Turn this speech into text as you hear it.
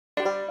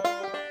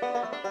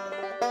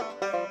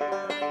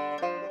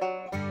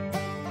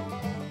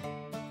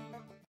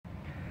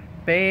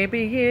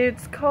Baby,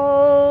 it's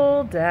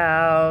cold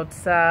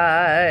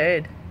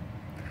outside.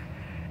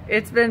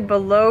 It's been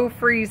below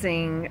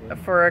freezing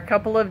for a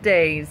couple of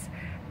days,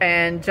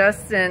 and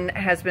Justin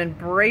has been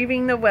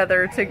braving the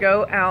weather to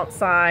go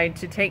outside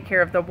to take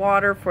care of the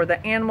water for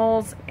the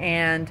animals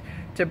and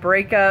to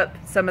break up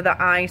some of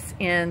the ice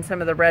in some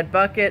of the red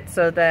buckets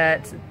so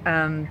that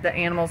the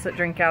animals that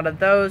drink out of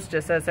those,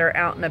 just as they're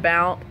out and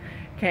about,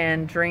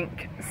 can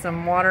drink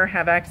some water,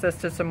 have access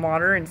to some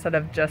water instead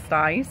of just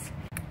ice.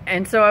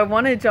 And so I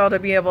wanted y'all to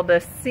be able to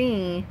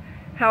see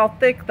how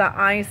thick the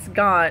ice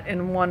got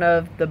in one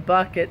of the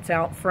buckets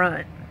out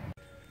front.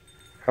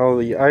 How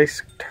the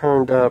ice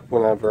turned up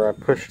whenever I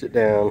pushed it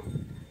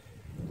down.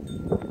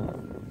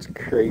 It's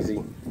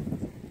crazy.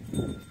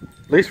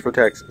 At least for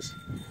Texas.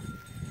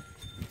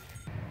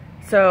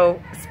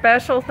 So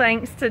special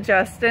thanks to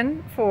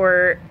Justin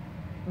for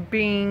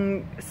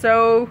being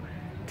so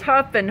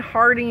tough and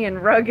hardy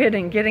and rugged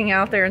and getting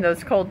out there in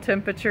those cold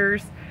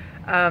temperatures.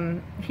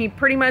 He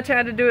pretty much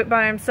had to do it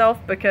by himself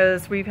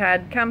because we've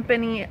had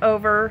company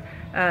over.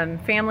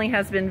 Family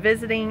has been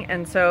visiting,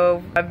 and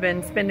so I've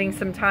been spending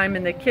some time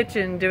in the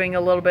kitchen doing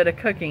a little bit of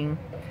cooking.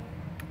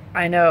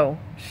 I know,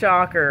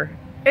 shocker.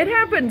 It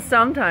happens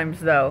sometimes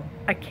though.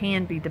 I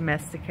can be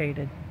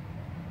domesticated.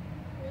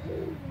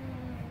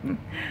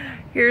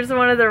 Here's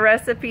one of the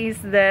recipes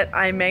that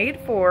I made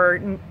for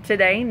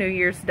today, New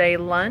Year's Day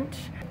lunch.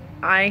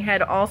 I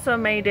had also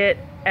made it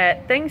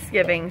at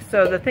Thanksgiving,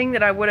 so the thing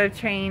that I would have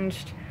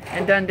changed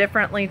and done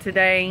differently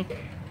today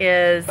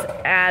is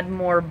add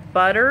more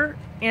butter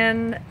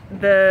in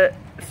the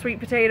sweet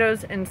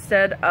potatoes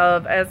instead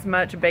of as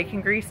much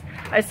bacon grease.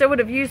 I still would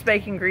have used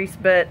bacon grease,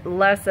 but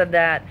less of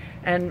that,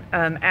 and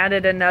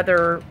added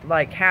another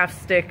like half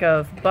stick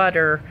of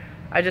butter.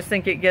 I just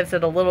think it gives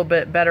it a little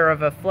bit better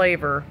of a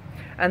flavor.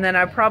 And then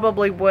I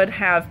probably would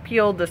have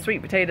peeled the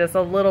sweet potatoes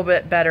a little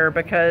bit better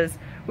because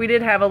we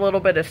did have a little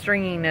bit of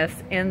stringiness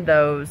in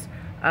those.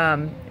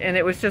 And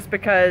it was just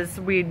because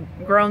we'd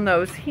grown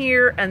those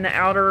here and the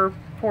outer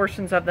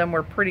portions of them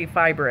were pretty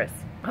fibrous.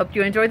 Hope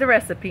you enjoy the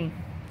recipe.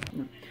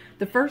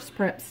 The first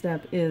prep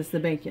step is the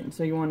bacon.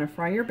 So you want to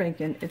fry your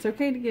bacon. It's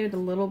okay to get it a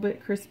little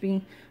bit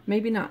crispy.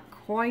 Maybe not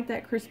quite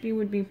that crispy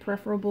would be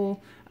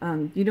preferable.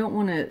 You don't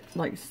want it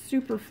like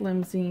super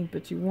flimsy,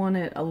 but you want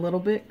it a little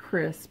bit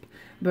crisp.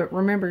 But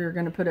remember, you're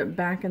going to put it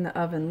back in the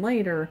oven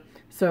later.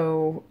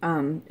 So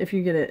if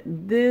you get it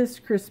this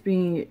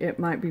crispy, it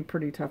might be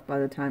pretty tough by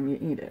the time you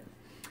eat it.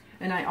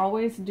 And I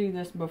always do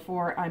this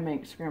before I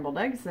make scrambled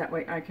eggs. That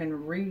way I can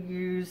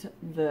reuse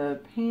the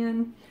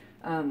pan.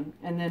 And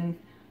then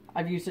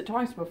I've used it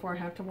twice before I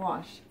have to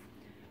wash.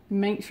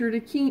 Make sure to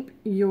keep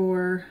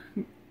your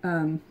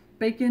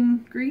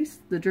bacon grease,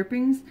 the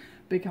drippings,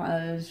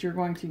 because you're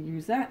going to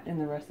use that in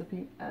the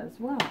recipe as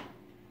well.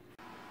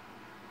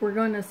 We're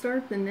going to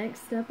start the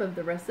next step of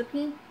the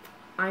recipe.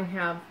 I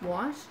have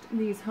washed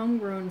these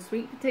homegrown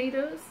sweet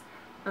potatoes.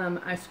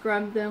 I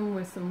scrubbed them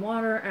with some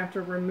water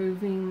after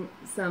removing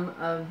some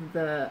of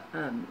the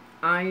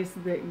eyes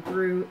that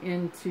grew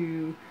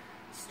into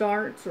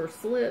starts or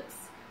slips.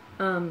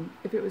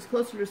 If it was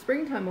closer to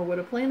springtime, I would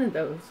have planted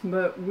those,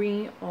 but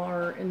we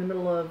are in the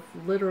middle of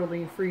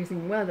literally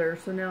freezing weather,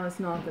 so now is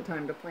not the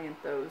time to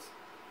plant those.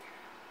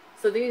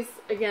 So these,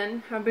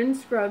 again, have been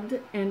scrubbed,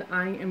 and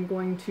I am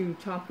going to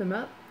chop them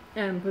up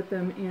and put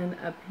them in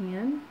a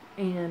pan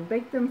and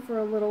bake them for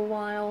a little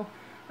while,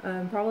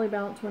 probably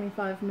about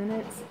 25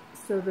 minutes,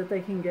 so that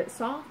they can get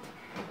soft,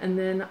 and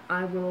then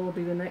I will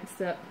do the next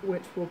step,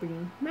 which will be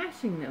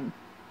mashing them.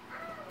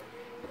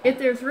 If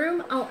there's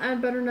room, I'll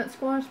add butternut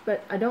squash,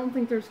 but I don't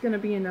think there's going to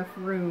be enough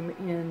room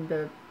in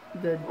the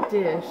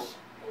dish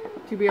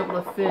to be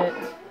able to fit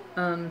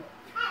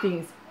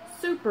these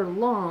super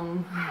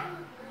long,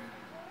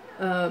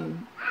 I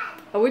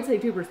would say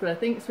tubers, but I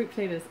think sweet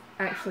potatoes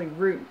actually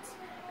roots.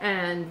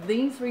 And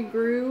these we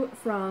grew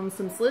from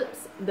some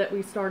slips that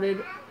we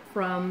started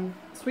from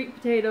sweet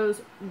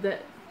potatoes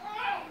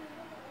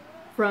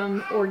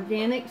from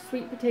organic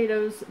sweet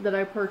potatoes that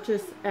I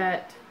purchased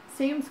at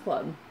Sam's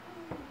Club.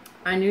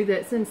 I knew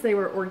that since they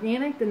were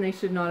organic, then they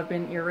should not have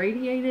been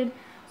irradiated,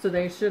 so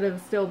they should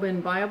have still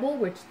been viable,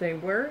 which they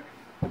were.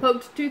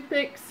 Poked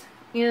toothpicks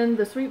in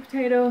the sweet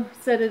potato,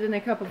 set it in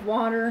a cup of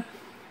water,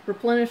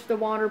 replenished the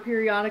water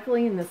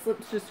periodically, and the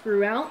slips just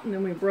grew out, and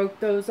then we broke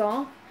those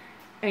off.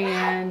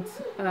 And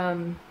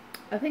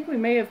I think we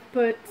may have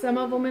put some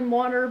of them in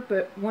water,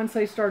 but once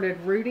they started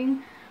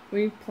rooting,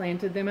 we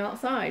planted them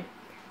outside.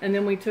 And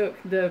then we took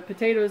the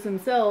potatoes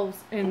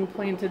themselves and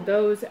planted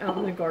those out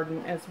in the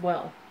garden as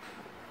well.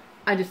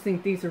 I just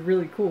think these are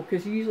really cool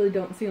because you usually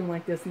don't see them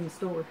like this in the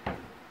store.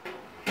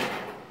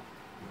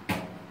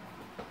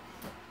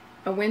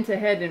 I went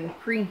ahead and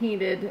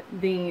preheated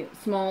the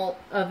small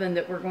oven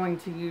that we're going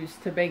to use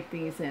to bake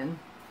these in.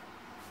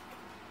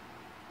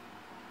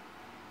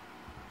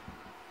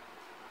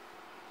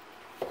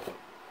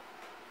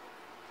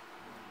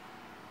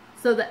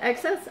 So the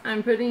excess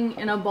I'm putting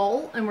in a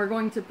bowl, and we're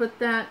going to put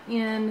that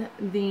in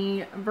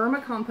the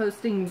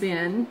vermicomposting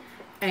bin,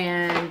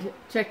 and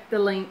check the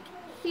link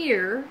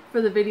here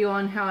for the video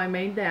on how I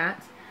made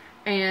that.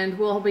 And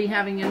we'll be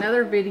having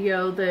another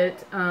video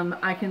that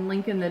I can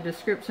link in the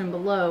description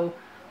below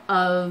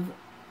of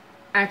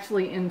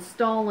actually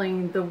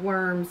installing the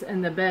worms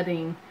and the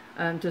bedding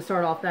to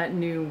start off that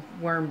new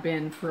worm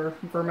bin for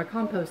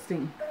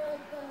vermicomposting.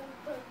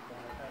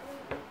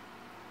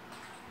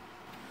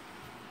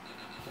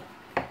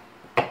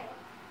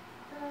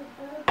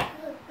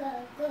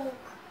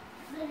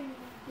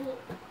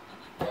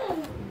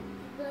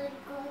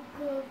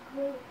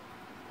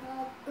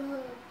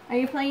 Are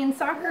you playing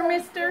soccer,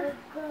 mister?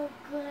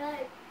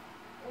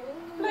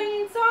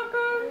 Playing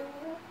soccer?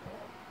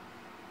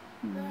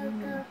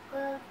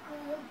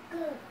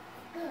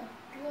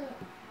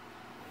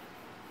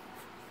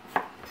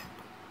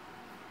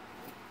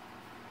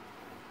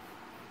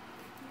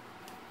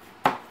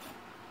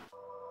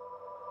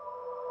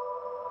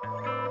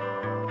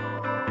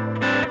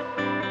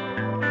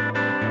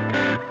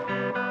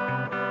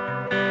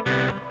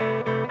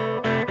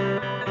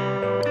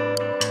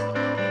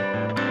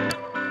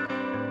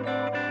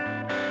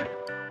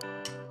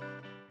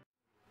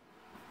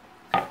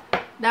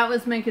 That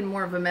was making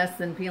more of a mess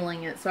than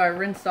peeling it, so I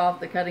rinsed off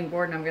the cutting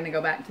board and I'm going to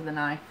go back to the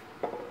knife.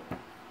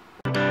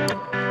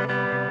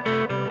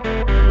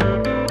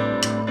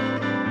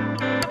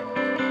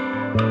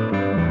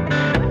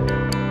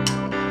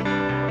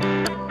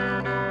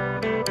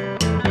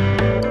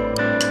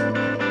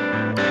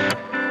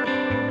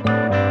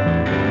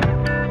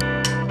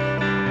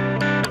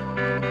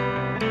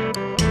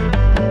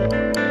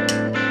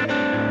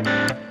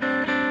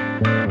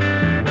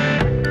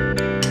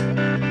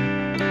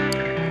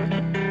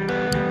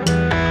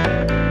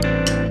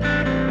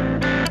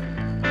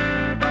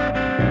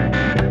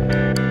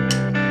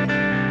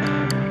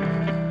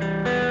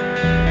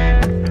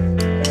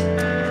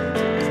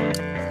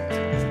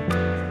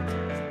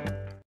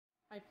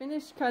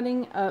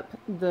 Cutting up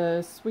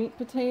the sweet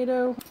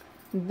potato.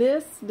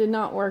 This did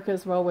not work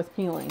as well with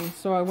peeling,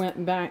 so I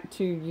went back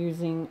to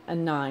using a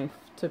knife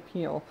to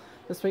peel.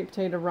 The sweet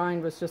potato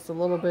rind was just a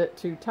little bit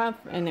too tough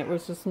and it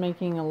was just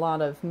making a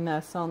lot of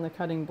mess on the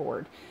cutting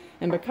board.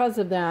 And because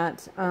of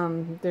that,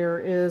 there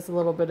is a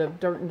little bit of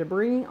dirt and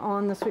debris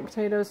on the sweet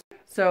potatoes.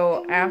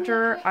 So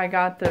after I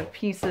got the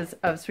pieces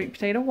of sweet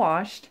potato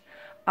washed,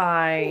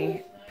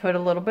 I put a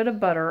little bit of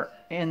butter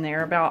in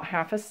there, about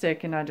half a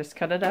stick, and I just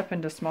cut it up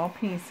into small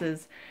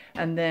pieces,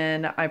 and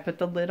then I put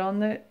the lid on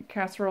the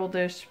casserole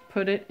dish,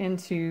 put it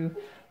into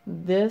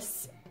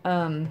this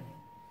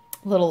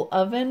little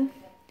oven,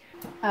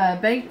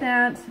 baked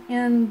that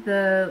in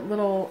the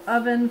little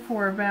oven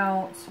for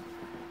about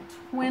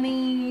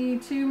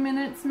 22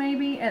 minutes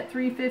maybe at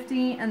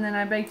 350, and then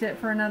I baked it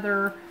for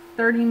another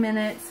 30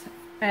 minutes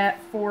at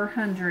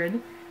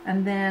 400,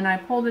 and then I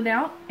pulled it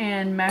out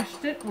and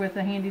mashed it with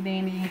a handy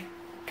dandy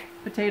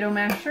potato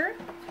masher,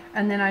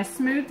 and then I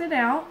smoothed it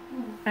out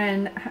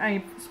and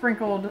I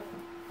sprinkled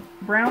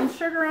brown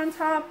sugar on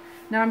top.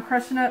 Now I'm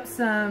crushing up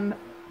some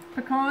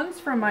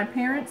pecans from my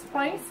parents'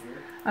 place.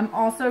 I'm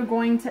also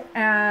going to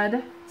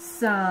add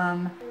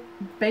some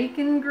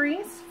bacon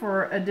grease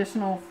for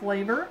additional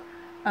flavor,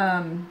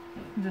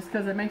 just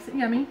because it makes it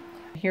yummy.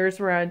 Here's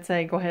where I'd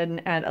say go ahead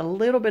and add a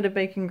little bit of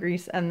bacon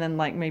grease and then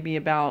like maybe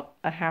about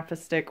a half a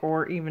stick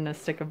or even a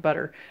stick of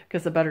butter,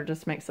 because the butter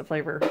just makes the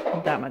flavor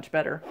that much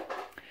better.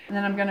 And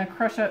then I'm going to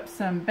crush up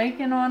some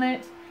bacon on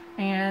it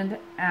and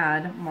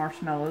add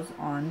marshmallows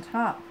on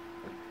top.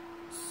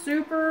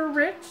 Super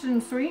rich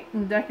and sweet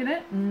and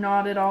decadent.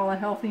 Not at all a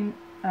healthy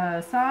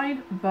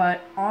side,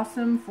 but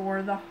awesome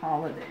for the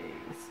holidays.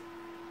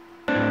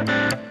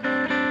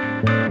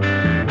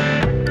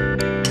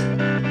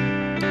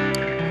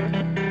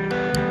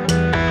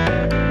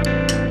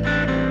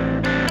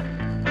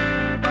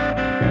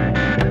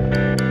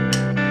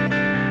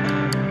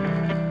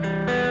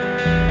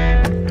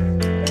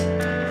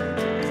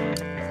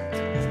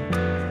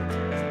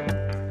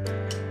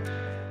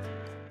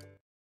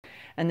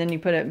 And then you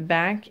put it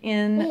back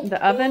in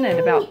the oven at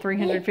about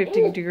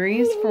 350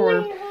 degrees for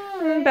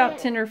about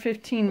 10 or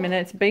 15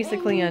 minutes,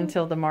 basically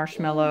until the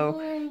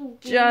marshmallow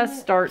just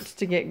starts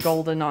to get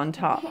golden on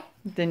top.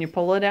 Then you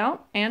pull it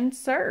out and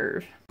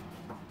serve.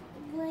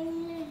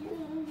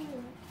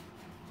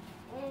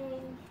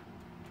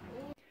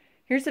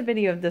 Here's a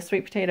video of the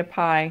sweet potato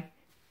pie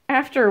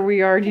after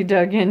we already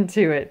dug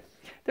into it.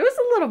 There was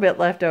a little bit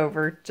left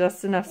over,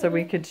 just enough so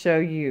we could show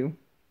you.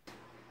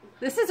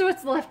 This is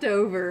what's left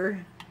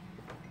over.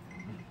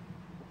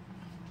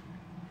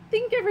 I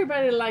think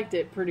everybody liked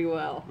it pretty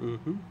well.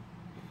 Mm-hmm.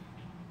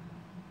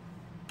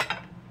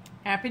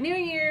 Happy New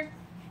Year!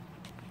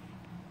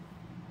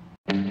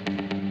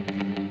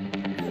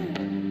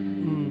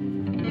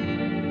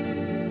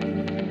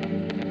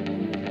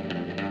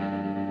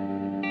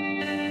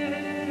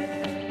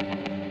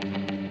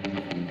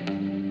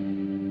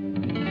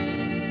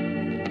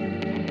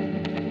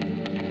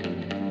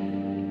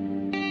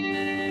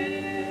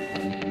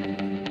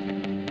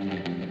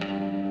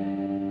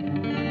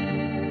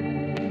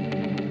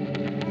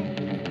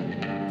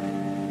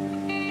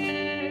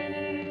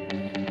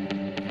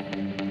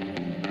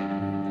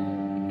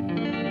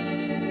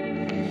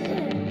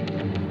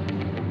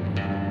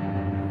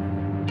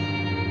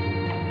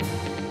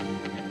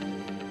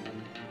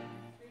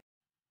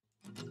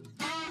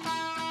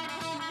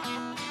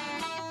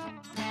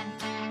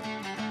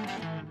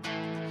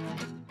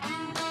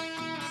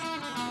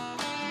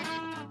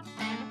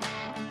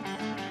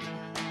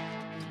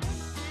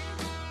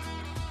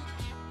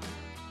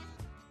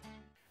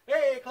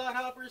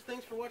 Clodhoppers,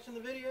 thanks for watching the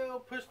video.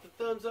 Push the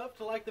thumbs up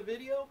to like the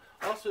video.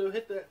 Also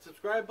hit that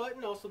subscribe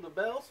button, also the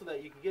bell, so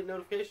that you can get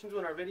notifications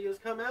when our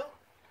videos come out.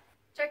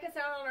 Check us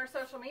out on our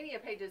social media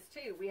pages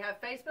too. We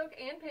have Facebook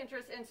and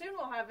Pinterest, and soon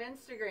we'll have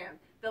Instagram.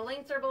 The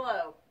links are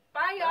below.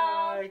 Bye,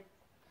 y'all. Bye.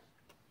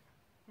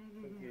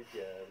 Good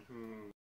job.